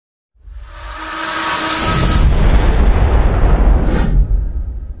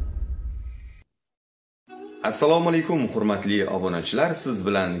Assalomu alaykum hurmatli obunachilar, siz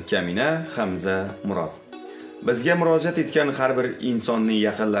bilan XamzaMurod. Bizga murojaat etgan har bir insonning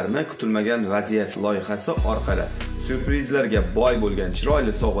yaqinlarini kutilmagan vaziyat loyihasi orqali syurprizlarga boy bo'lgan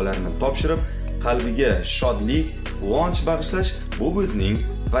chiroyli sovg'alarni topshirib, qalbiga shodlik, quvonch bag'ishlash bu bizning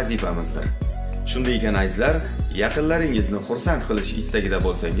vazifamizdir. Shunday ekan azizlar, yaqinlaringizni xursand qilish istagida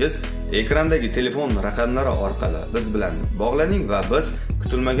bo'lsangiz, ekrandagi telefon raqamlari orqali biz bilan bog'laning va biz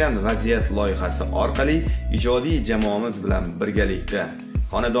kutilmagan vaziyat loyihasi orqali ijodiy jamoamiz bilan birgalikda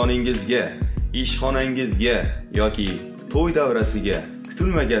xonadoningizga, ishxonangizga yoki to'y davrasiga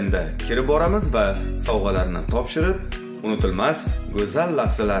kutilmaganda kirib boramiz va sovg'alarni topshirib, unutilmas go'zal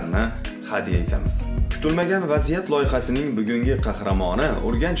lahzalarni hadya etamiz. Kutilmagan vaziyat loyihasining bugungi qahramoni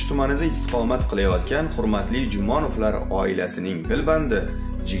Urganch tumanida istiqomat qilayotgan hurmatli Jumonovlar oilasining dilbandi,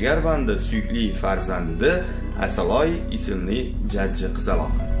 jigarbandi, suyukli farzandi ASALOY ismli jajji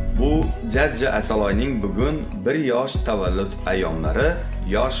qizaloq. Bu jajji ASALOYning bugun 1 yosh tavallud ayyomlari,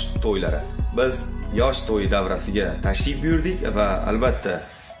 yosh to'ylari. Biz yosh to'y davrasiga tashrif buyurdik va albatta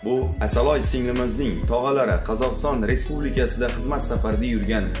bu ASALOY singlimizning tog'alari Qozog'iston Respublikasida xizmat safarida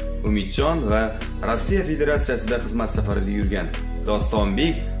yurgan Umidjon va Rossiya Federatsiyasida xizmat safarida yurgan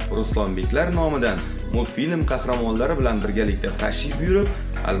Dostonbek, Ruslonbeklar nomidan multfilm qahramonlari bilan birgalikda tashrif buyurib,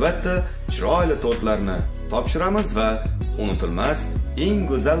 albatta chiroyli tortlarni topshiramiz va unutilmas eng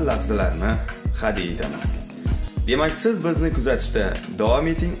go'zal lahzalarni hadya etamiz. Demak, siz bizni kuzatishda davom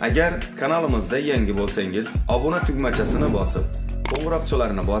eting. Agar kanalimizda yangi bo'lsangiz, obuna tugmachasini bosib,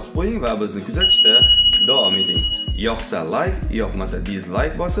 qo'ng'iroqchalarni bosib qo'ying va bizni kuzatishda davom eting. Yoqsa layk, yoqmasa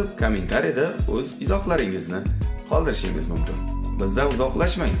dislike bosib, kommentariyada o'z izohlaringizni qoldirishingiz mumkin. Bizdan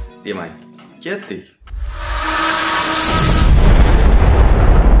uzoqlashmang. Demak, ketdik.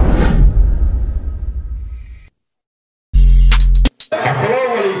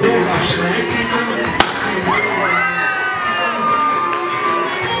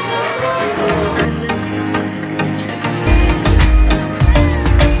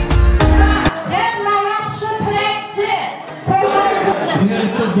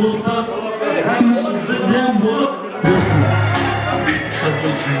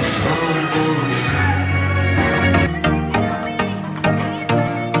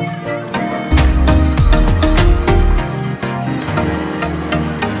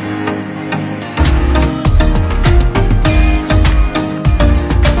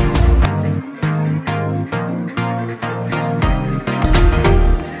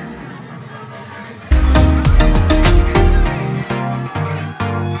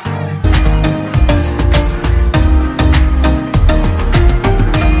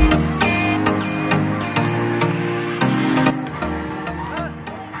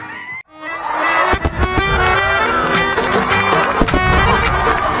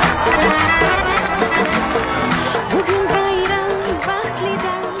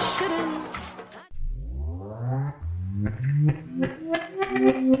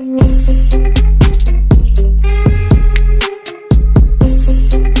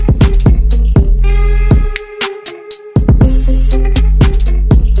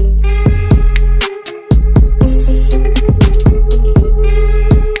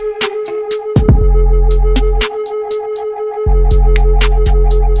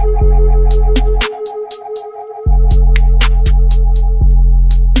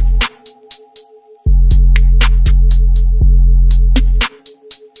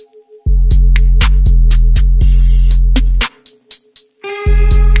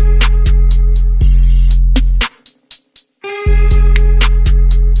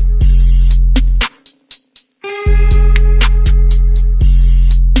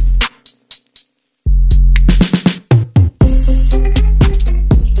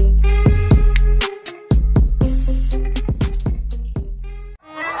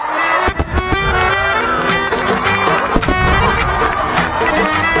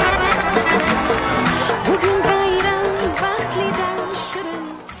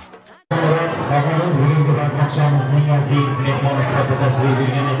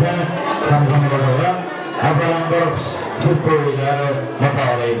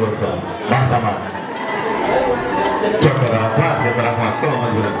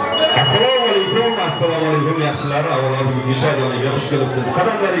 Assalomu alaykum. Assalomu alaykum yaxshilar, avvalo bugungi shodiyoniga xush kelibsiz.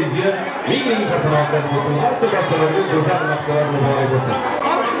 Qadamlaringizga ming hasanotlar bo'lsin. Barcha barchalarga go'zal lahzalar muborak bo'lsin.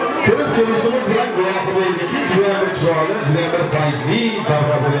 Kirib kelishimiz bilan guvohi bo'ldiki, juda bir chiroyli, juda bir fayzli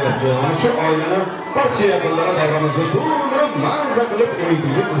davra bo'lyapti. Ana shu oilani barcha yaqinlari davramizda to'ldirib, mazza qilib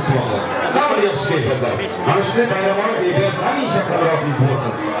umidli qilishmoqda. Davr yaxshi kayfiyatlar. Ana shunday bayramona kayfiyat hamisha qadriyatli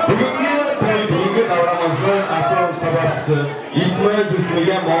bo'lsin. Bugungi to'y davramizni asl sababchisi ismi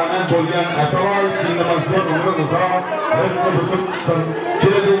jismiga monand bo'lgan ASALOY singlimizning umri butun qilsin.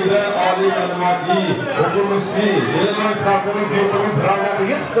 Kelajakda oliy ma'lumotli, o'qimishli, ilmiy xalqimiz yurtimiz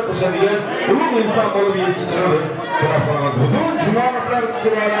ravnaqiga hissa qo'shadigan ulug' inson bo'lib yetishishimiz tilab qolamiz. Butun jumoniqlar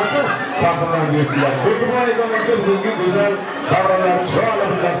sulolasi faxrlanib yursinlar. Ko'zbo'yimizga bugungi go'zal davralar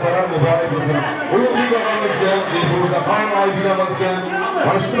chiroyli lahzalar muborak bo'lsin. Ulug'bek og'amizga, Dilfuzaxon oybiyamizga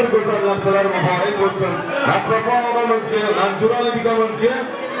mana shu bir go'zal lahzalar muborak bo'lsin. Atrofa og'amizga, Manzura oybigamizga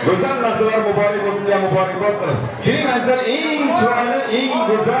go'zal lahzalar muborak bo'lsin deya muborakbod qilib, keling azizlar, eng chiroyli, eng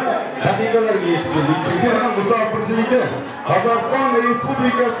go'zal daqiqalarga yetib keldik. Chunki ham musofirchilikda Qozog'iston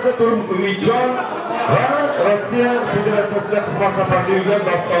Respublikasida turib Umidjon va Rossiya Federatsiyasida xizmat safarida yurgan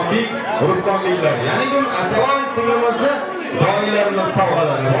Dostonbek, Rustonbeklar, ya'ni Asaloy singlimizni doilalarimiz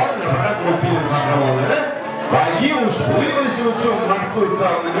sovg'alari bor, faqat multfilm qahramonlari va ushbu yig'ilishimiz uchun maxsus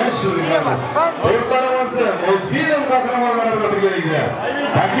davrni nashrlaymiz. O'rtalarimizni multfilm qahramonlari bilan birgalikda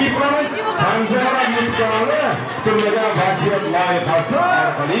taklif qilamiz. Xamza YouTube kanali kutilmagan vaziyat loyihasi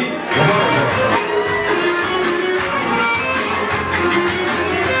orqali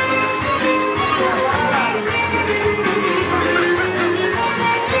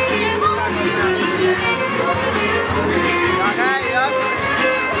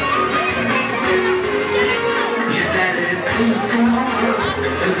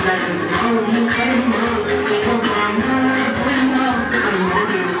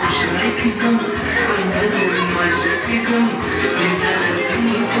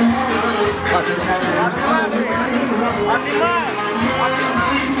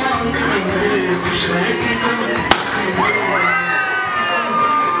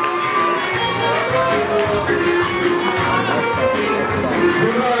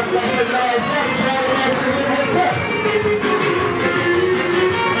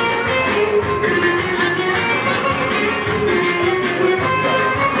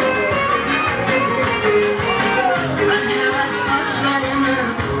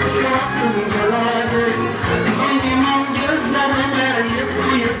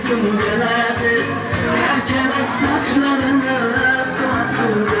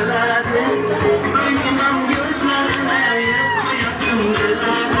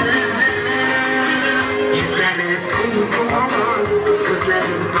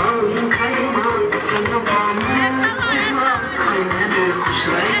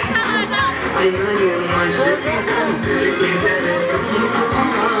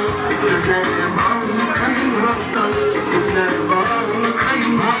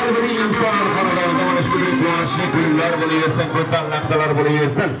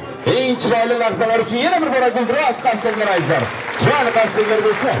eng chiroyli lahzalar uchun yana bir bora guldiroz qarsaklar azizlar. Chiroyli qarsaklar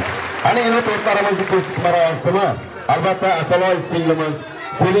bo'lsin. Ana endi to'rtlarimizni ko'sish marosimi. Albatta Asaloy singlimiz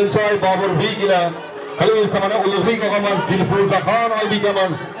Selinchoy Boburbek bilan Qilingizsa mana Ulug'bek og'amiz, Dilfuzaxon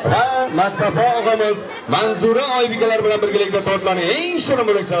oybekamiz va Matbafa og'amiz, Manzura oybekalar bilan birgalikda soatlarning eng shirin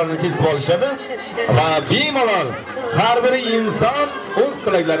bo'laklarini kesib olishadi va bemalol har bir inson o'z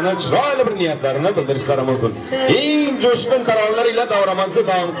tilaklarini, chiroyli bir niyatlarini bildirishlari mumkin. Eng jo'shqin taronlar ila davramizni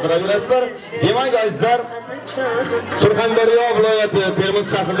davom ettiraverasizlar. Demak azizlar, Surxondaryo viloyati Termiz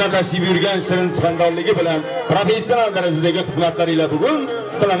shahrida tashrif yurgan shirin suxandonligi bilan professional darajadagi xizmatlari ila bugun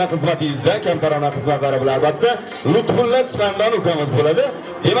sizlarning xizmatingizda kamtarona xizmatlari bilan albatta Lutfulla Suxandon ukamiz bo'ladi.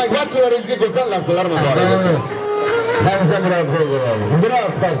 Demak, barchalaringizga go'zal lahzalar muborak bo'lsin. XamzaMurod bo'ladi.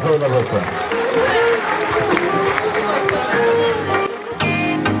 Biroz tarsaylar bo'lsin.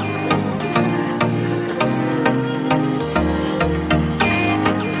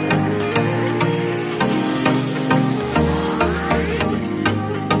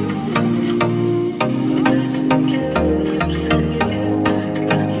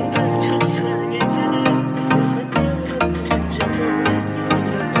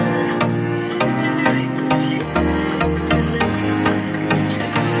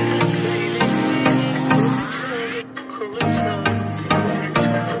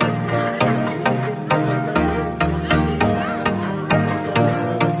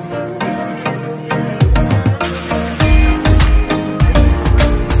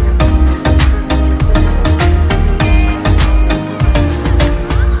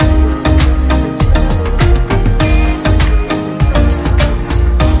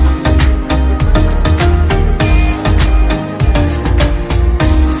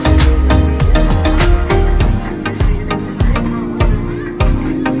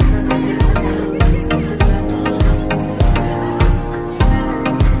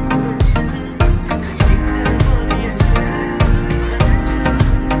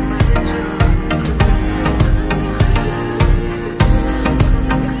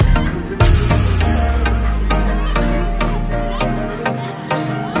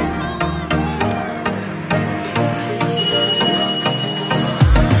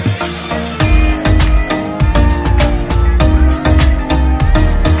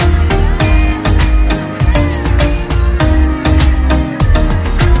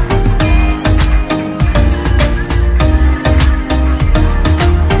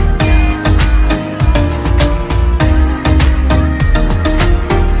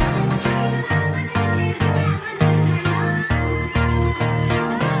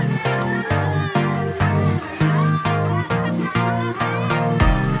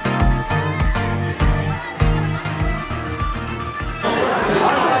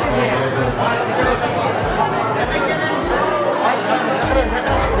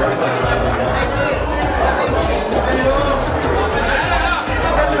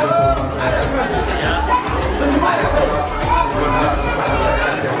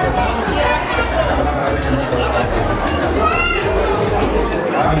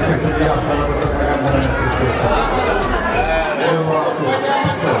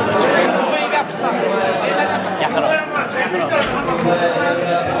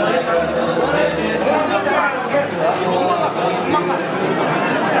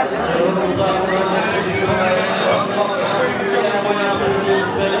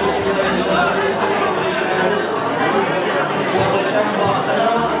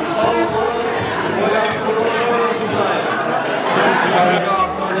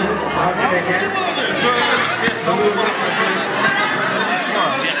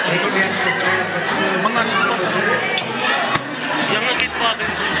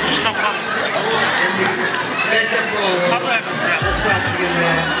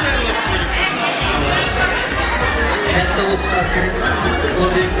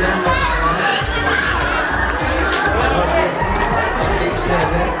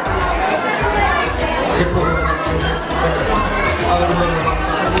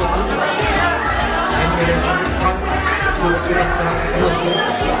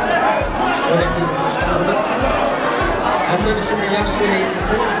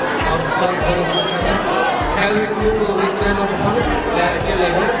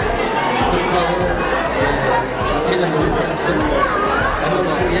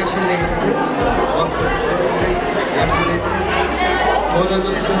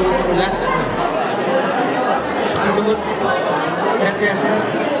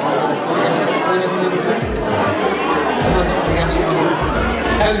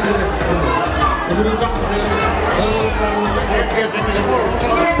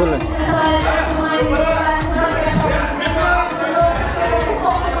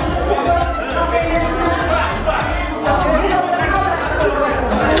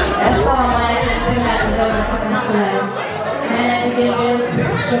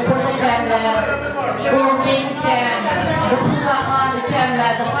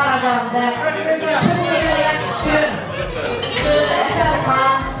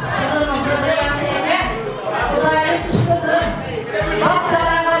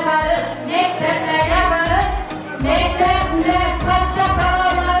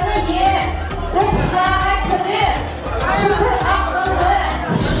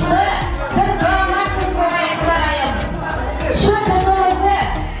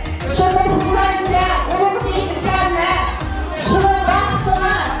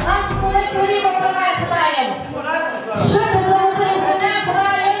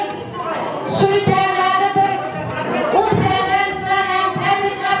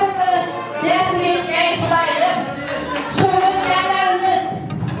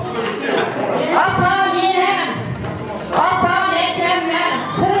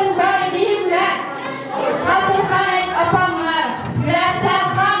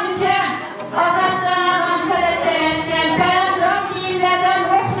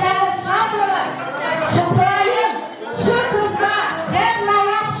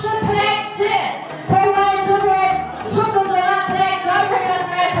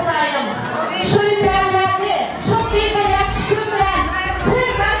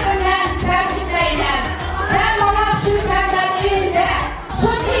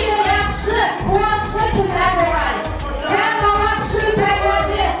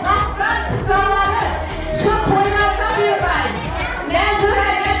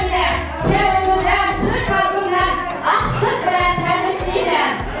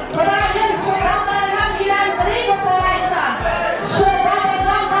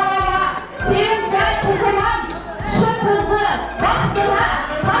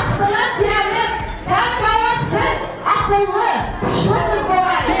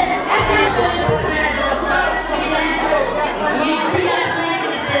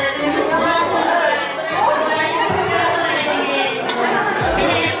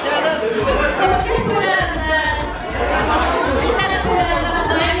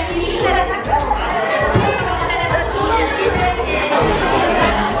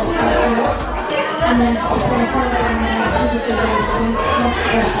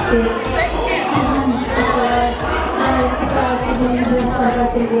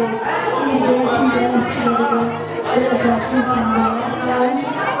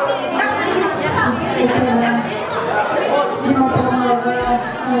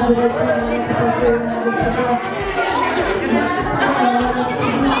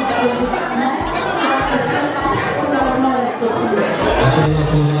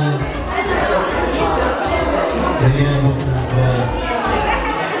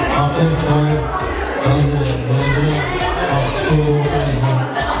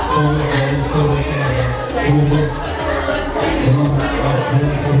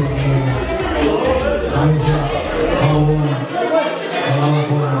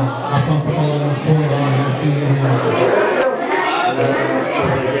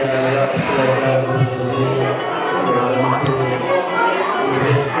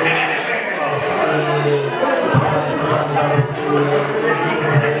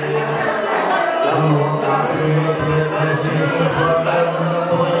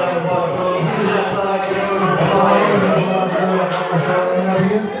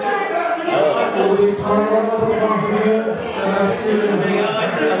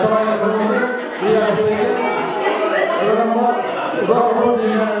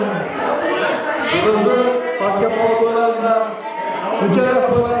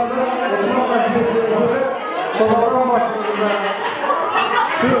 Uçarak to'ylarda o'tmoq vazifasiga ko'ra to'g'ridan boshlig'ida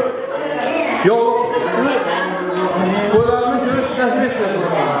shu yo'q to'ylarni ko'rish nasib etsin.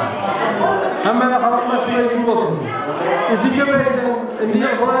 Hammaga xalqlar shunday yil bo'lsin. Iziga bersin.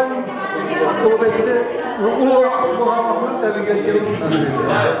 Indiga qo'ying. Ulug'bekni ulug' bo'lganini tabriklashga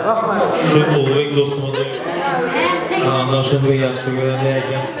rahmat. Shu Ulug'bek do'stimizni andoshimga yaxshi ko'rgan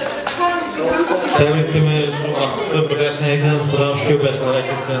ekan. Tabriklayman shu vaqtda birlashgan ekan. Xudoim shu ko'p yashlar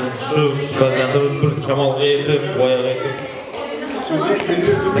ekan. Shu farzandimiz bir kamolga yetib, boyaga yetib.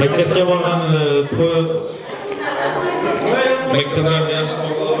 Maktabga borgan to'y maktablarda yaxshi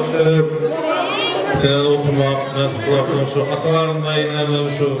o'qib, o'qimoq, nasib qilib shu otalarimdan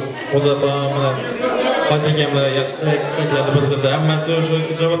shu o'zatam bilan xotigamlar yaxshi tilaklarni bildirdi. Hammasi shu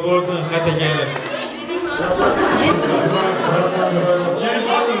ijobat bo'lsin, xotigalar.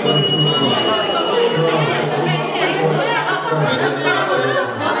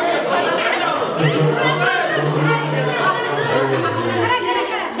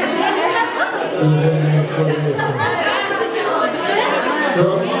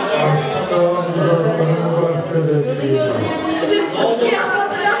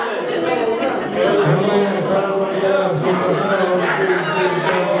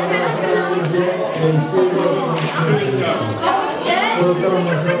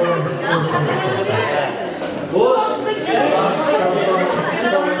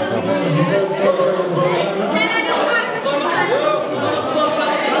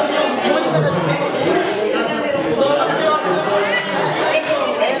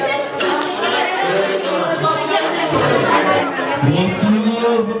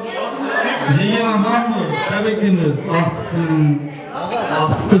 Tabriklaymiz.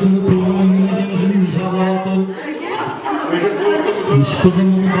 Kızımı tug'ilgan kuningizga inshaalloh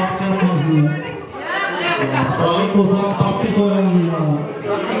kızımızı baxtli yapmasın. Sağlık olsun, tatlı to'ylarni.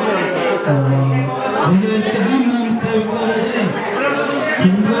 Bunday hammamiz tabriklaymiz.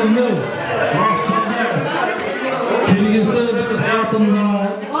 Kimlarni maqsadda kelgusi bir hayotimda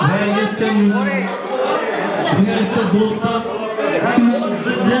hayotdan bunday do'stlar hammamiz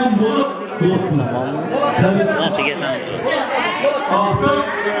jam bo'lib do'stlar.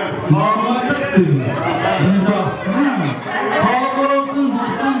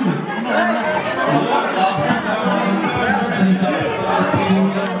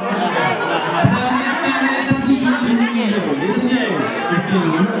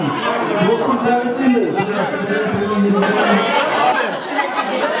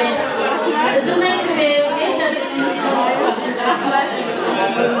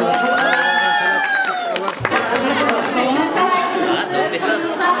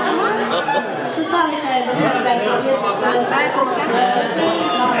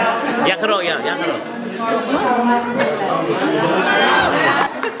 Yaqinroq, yaqinroq.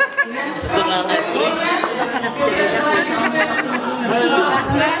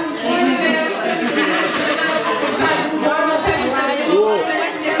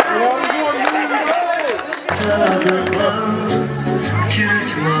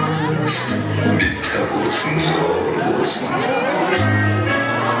 Kerakmas, bitta bo'lsin, zo'r bo'lsin.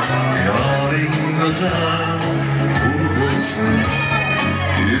 Yo'ling go'zal, u bo'lsin.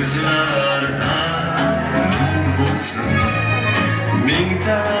 Yüzlərdə nur bulsun,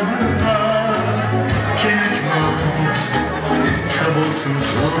 mingta nurlar kerakmas, bitta bo'lsin,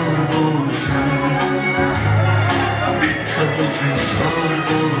 zo'r bo'lsin. Bitta bo'lsin, zo'r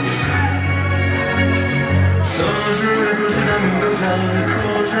bo'lsin. So'zi ko'zidan go'zal,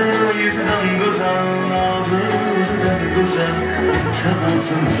 ko'zi yuzidan go'zal, og'zi o'zidan go'zal. Bitta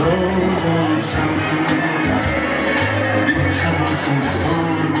bo'lsin, zo'r bo'lsin. Bitta bo'lsin,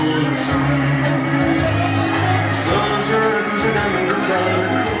 zo'r bo'lsin. So'zi ko'zidan go'zal,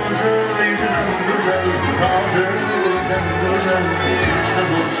 ko'zi yuzidan go'zal, og'zi o'zidan go'zal. Bitta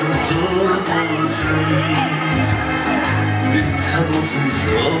bo'lsin, zo'r bo'lsin. Bitta bo'lsin,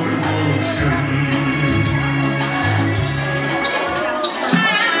 zo'r bo'lsin.